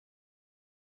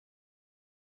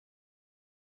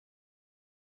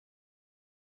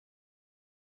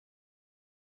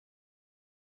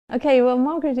Okay, well,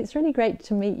 Margaret, it's really great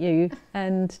to meet you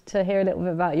and to hear a little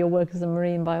bit about your work as a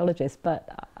marine biologist,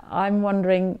 but I'm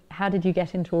wondering, how did you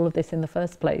get into all of this in the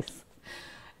first place?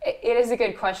 It is a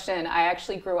good question. I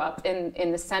actually grew up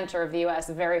in the center of the U.S.,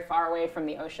 very far away from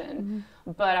the ocean.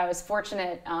 But I was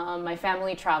fortunate. My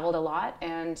family traveled a lot,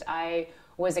 and I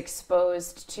was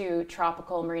exposed to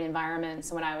tropical marine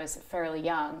environments when I was fairly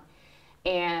young,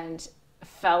 and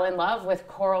fell in love with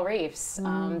coral reefs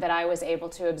that I was able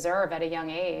to observe at a young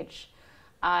age.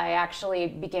 I actually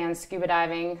began scuba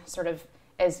diving sort of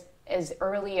as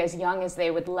early, as young as they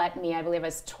would let me. I believe I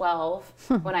was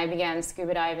 12 when I began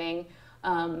scuba diving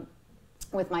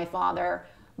with my father.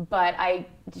 But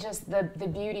the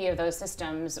beauty of those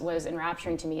systems was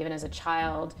enrapturing to me even as a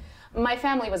child. My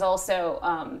family was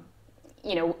also,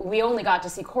 we only got to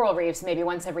see coral reefs maybe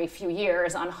once every few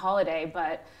years on holiday,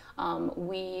 but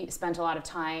we spent a lot of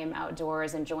time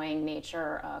outdoors enjoying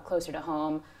nature closer to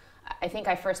home. I think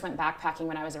I first went backpacking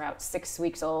when I was about 6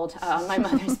 weeks old on my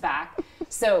mother's back.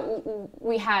 So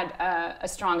we had a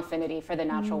strong affinity for the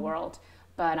natural world.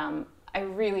 But I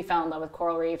really fell in love with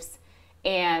coral reefs.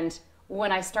 And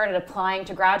when I started applying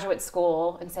to graduate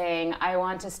school and saying, I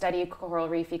want to study coral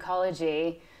reef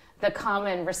ecology, the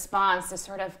common response is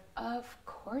sort of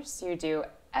course you do.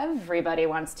 Everybody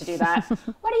wants to do that.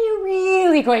 What are you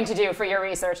really going to do for your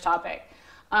research topic?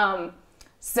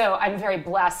 So I'm very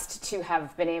blessed to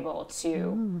have been able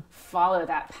to follow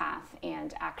that path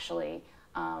and actually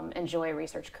enjoy a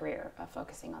research career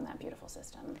focusing on that beautiful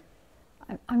system.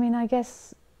 I mean, I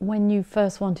guess when you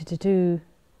first wanted to do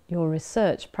your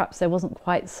research, perhaps there wasn't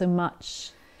quite so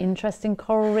much interest in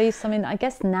coral reefs. I mean, I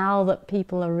guess now that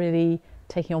people are really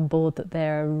taking on board that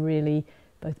they're really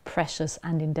both precious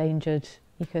and endangered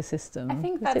ecosystem. I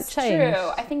think that's true.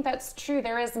 I think that's true.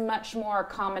 There is much more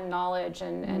common knowledge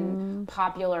and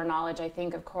popular knowledge, I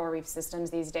think, of coral reef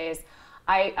systems these days.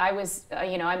 I was,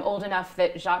 I'm old enough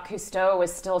that Jacques Cousteau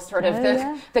was still sort of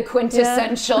the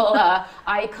quintessential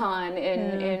icon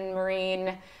in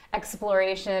marine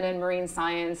exploration and marine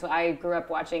science. I grew up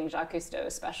watching Jacques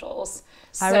Cousteau specials.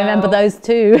 So I remember those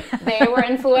too. They were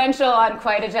influential on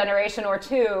quite a generation or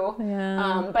two.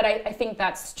 But I think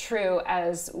that's true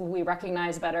as we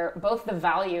recognize better both the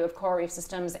value of coral reef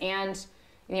systems and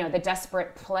the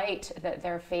desperate plight that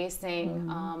they're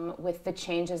facing with the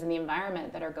changes in the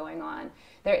environment that are going on.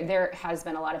 There has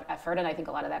been a lot of effort, and I think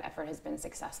a lot of that effort has been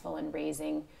successful in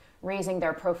raising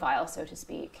their profile, so to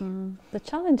speak. The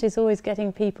challenge is always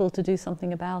getting people to do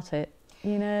something about it.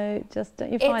 Just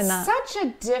don't you find that? It's such a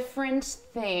different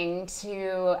thing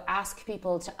to ask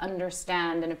people to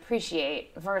understand and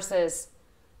appreciate versus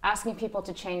asking people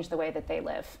to change the way that they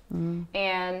live.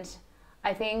 And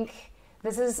I think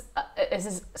this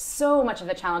is so much of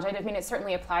the challenge. I mean, it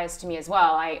certainly applies to me as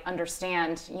well. I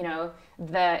understand,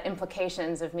 the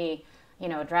implications of me,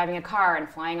 driving a car and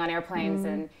flying on airplanes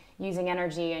and using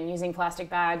energy and using plastic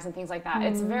bags and things like that.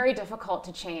 It's very difficult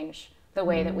to change the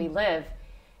way that we live,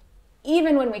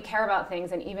 even when we care about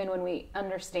things and even when we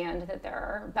understand that there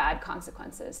are bad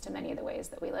consequences to many of the ways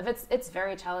that we live. It's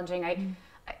very challenging.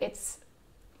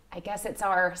 I guess it's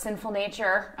our sinful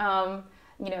nature.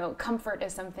 Comfort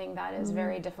is something that is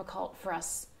very difficult for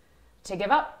us to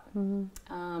give up,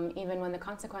 even when the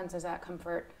consequences of that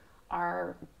comfort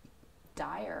are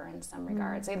dire in some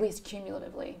regards, at least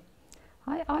cumulatively.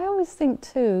 I always think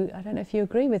too, I don't know if you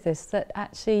agree with this, that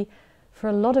actually for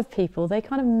a lot of people, they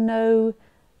kind of know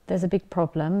there's a big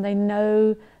problem, they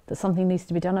know that something needs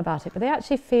to be done about it, but they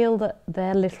actually feel that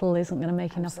their little isn't going to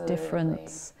make enough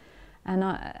difference. And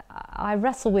I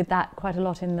wrestle with that quite a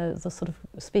lot in the sort of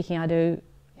speaking I do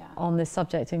on this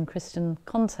subject in Christian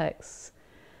contexts.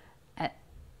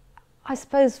 I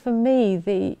suppose for me,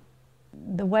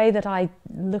 the way that I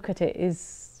look at it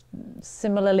is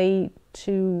similarly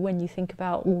to when you think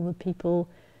about all the people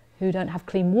who don't have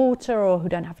clean water or who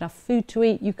don't have enough food to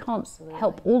eat. You can't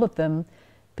help all of them,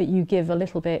 but you give a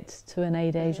little bit to an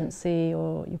aid agency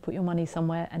or you put your money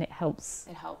somewhere and it helps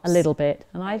a little bit.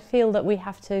 And I feel that we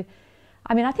have to,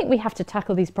 I think we have to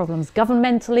tackle these problems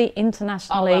governmentally,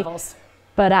 internationally. All levels.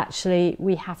 But actually,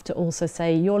 we have to also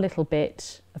say your little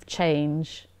bit of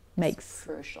change makes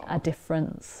a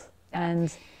difference.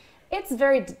 And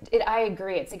I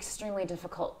agree, it's extremely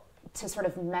difficult to sort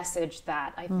of message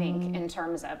that, I think, in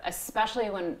terms of, especially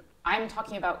when I'm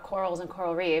talking about corals and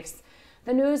coral reefs,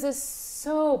 the news is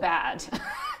so bad.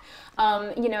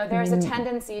 There's a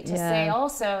tendency to say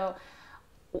also,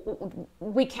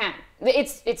 we can't,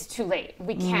 it's too late,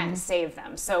 we can't save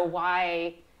them. So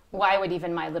why would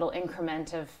even my little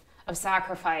increment of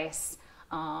sacrifice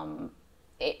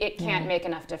it can't make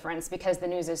enough difference because the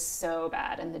news is so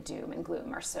bad and the doom and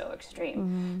gloom are so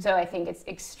extreme. So I think it's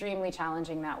extremely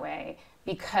challenging that way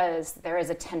because there is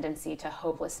a tendency to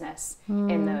hopelessness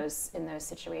in those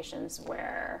situations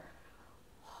where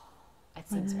it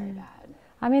seems very bad.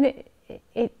 I mean,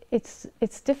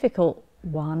 it's difficult.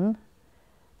 One,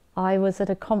 I was at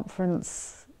a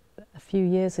conference a few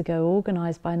years ago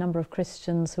organised by a number of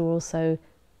Christians who were also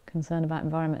concerned about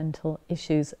environmental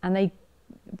issues, and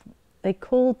they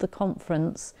called the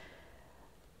conference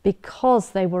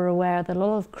because they were aware that a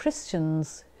lot of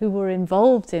Christians who were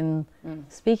involved in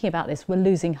speaking about this were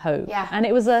losing hope. Yeah. And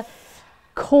it was a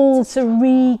call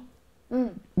to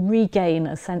regain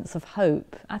a sense of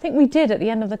hope. I think we did at the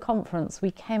end of the conference.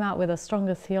 We came out with a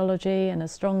stronger theology and a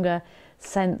stronger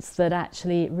sense that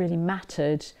actually it really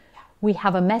mattered. We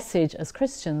have a message as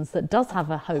Christians that does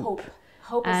have a hope.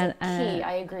 Hope is a key,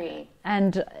 I agree.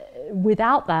 And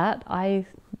without that, I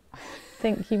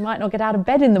think you might not get out of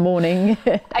bed in the morning.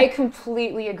 I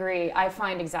completely agree. I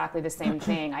find exactly the same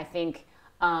thing. I think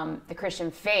the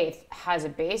Christian faith has a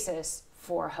basis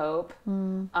for hope,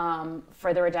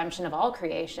 for the redemption of all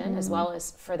creation, as well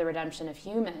as for the redemption of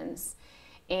humans.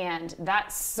 And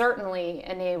that certainly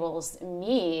enables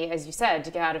me, as you said,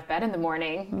 to get out of bed in the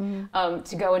morning,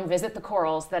 to go and visit the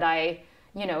corals that I,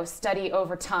 study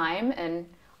over time and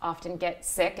often get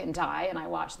sick and die, and I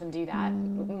watch them do that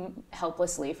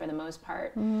helplessly for the most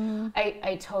part.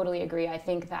 I totally agree. I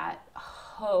think that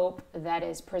hope that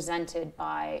is presented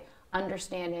by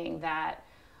understanding that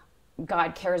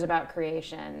God cares about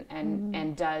creation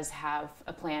and does have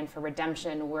a plan for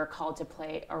redemption, we're called to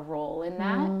play a role in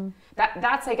that.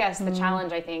 That's, I guess, the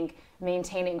challenge, I think,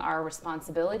 maintaining our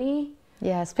responsibility.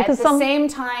 Yes, because at the same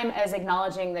time as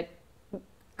acknowledging that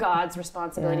God's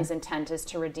responsibility's intent is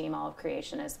to redeem all of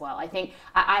creation as well. I think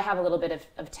I have a little bit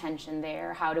of tension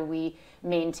there. How do we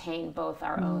maintain both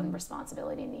our own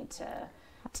responsibility and need to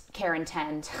care and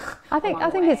tend? I think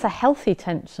it's a healthy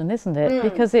tension, isn't it?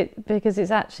 Because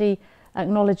it's actually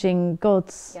acknowledging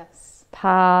God's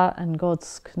power and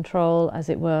God's control, as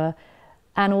it were,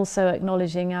 and also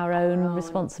acknowledging our own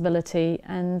responsibility.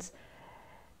 And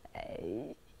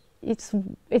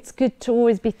it's good to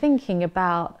always be thinking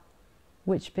about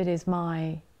which bit is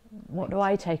what do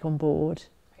I take on board,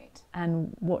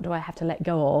 and what do I have to let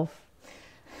go of?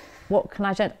 What can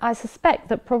I suspect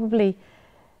that probably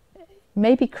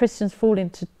maybe Christians fall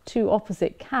into two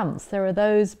opposite camps. There are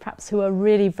those perhaps who are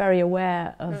really very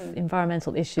aware of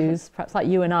environmental issues, perhaps like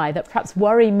you and I, that perhaps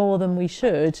worry more than we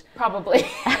should. Probably.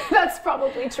 That's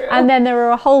probably true. And then there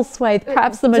are a whole swathe,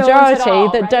 perhaps the majority,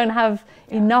 that don't have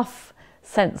enough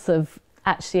sense of,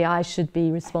 actually, I should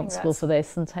be responsible for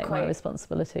this and take my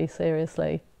responsibility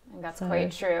seriously. And that's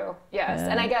quite true. Yes.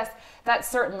 And I guess that's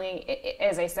certainly,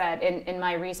 as I said, in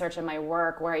my research and my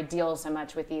work, where I deal so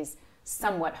much with these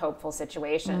somewhat hopeful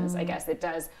situations, I guess it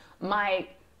does. My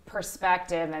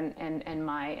perspective and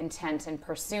my intent in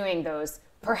pursuing those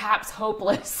perhaps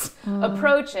hopeless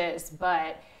approaches,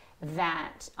 but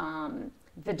that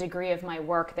the degree of my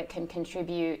work that can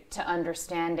contribute to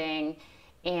understanding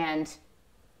and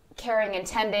caring and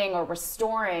tending or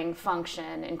restoring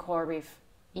function in coral reef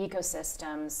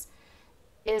ecosystems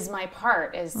is my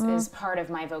part, is part of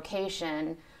my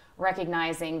vocation,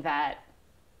 recognizing that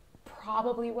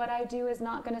probably what I do is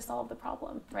not going to solve the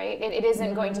problem, right? It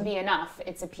isn't going to be enough.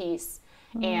 It's a piece,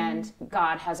 and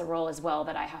God has a role as well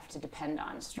that I have to depend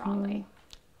on strongly.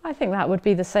 I think that would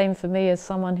be the same for me as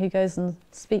someone who goes and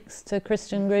speaks to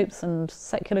Christian groups and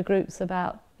secular groups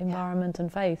about environment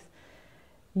and faith.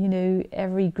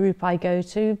 Every group I go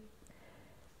to,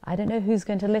 I don't know who's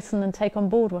going to listen and take on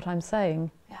board what I'm saying.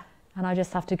 And I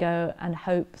just have to go and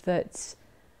hope that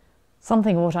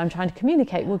something of what I'm trying to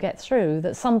communicate will get through,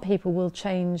 that some people will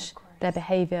change their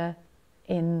behaviour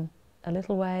in a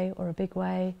little way or a big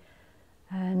way,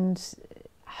 and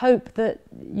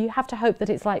you have to hope that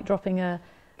it's like dropping a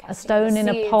stone in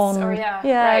a pond.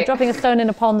 Dropping a stone in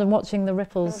a pond and watching the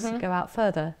ripples go out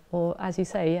further, or, as you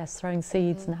say, throwing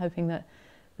seeds and hoping that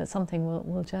something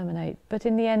will germinate. But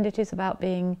in the end, it is about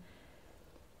being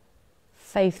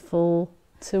faithful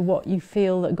to what you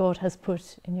feel that God has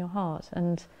put in your heart.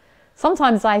 And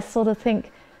sometimes I sort of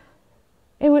think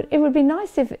it would be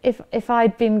nice if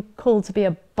I'd been called to be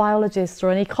a biologist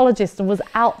or an ecologist and was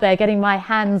out there getting my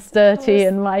hands dirty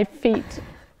and my feet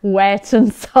wet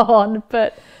and so on.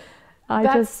 But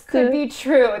that could be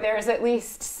true. There's at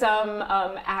least some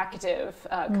active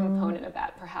component of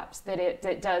that, perhaps, that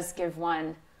it does give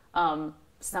one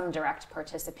some direct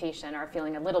participation, or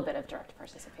feeling a little bit of direct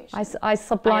participation. I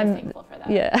sublime. I'm thankful for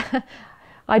that.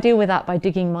 I deal with that by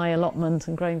digging my allotment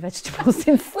and growing vegetables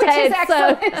instead. Which is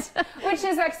excellent. Which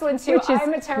is excellent too.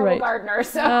 I'm a terrible gardener,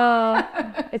 so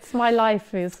it's my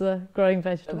life is growing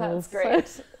vegetables. That's great.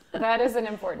 So. That is an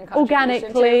important contribution.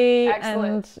 Organically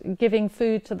and giving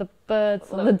food to the birds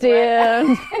and the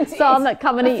deer and some that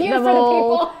come and eat them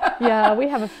all. Yeah, we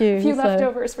have a few. A few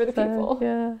leftovers for the people.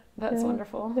 Yeah, that's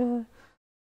wonderful. Yeah.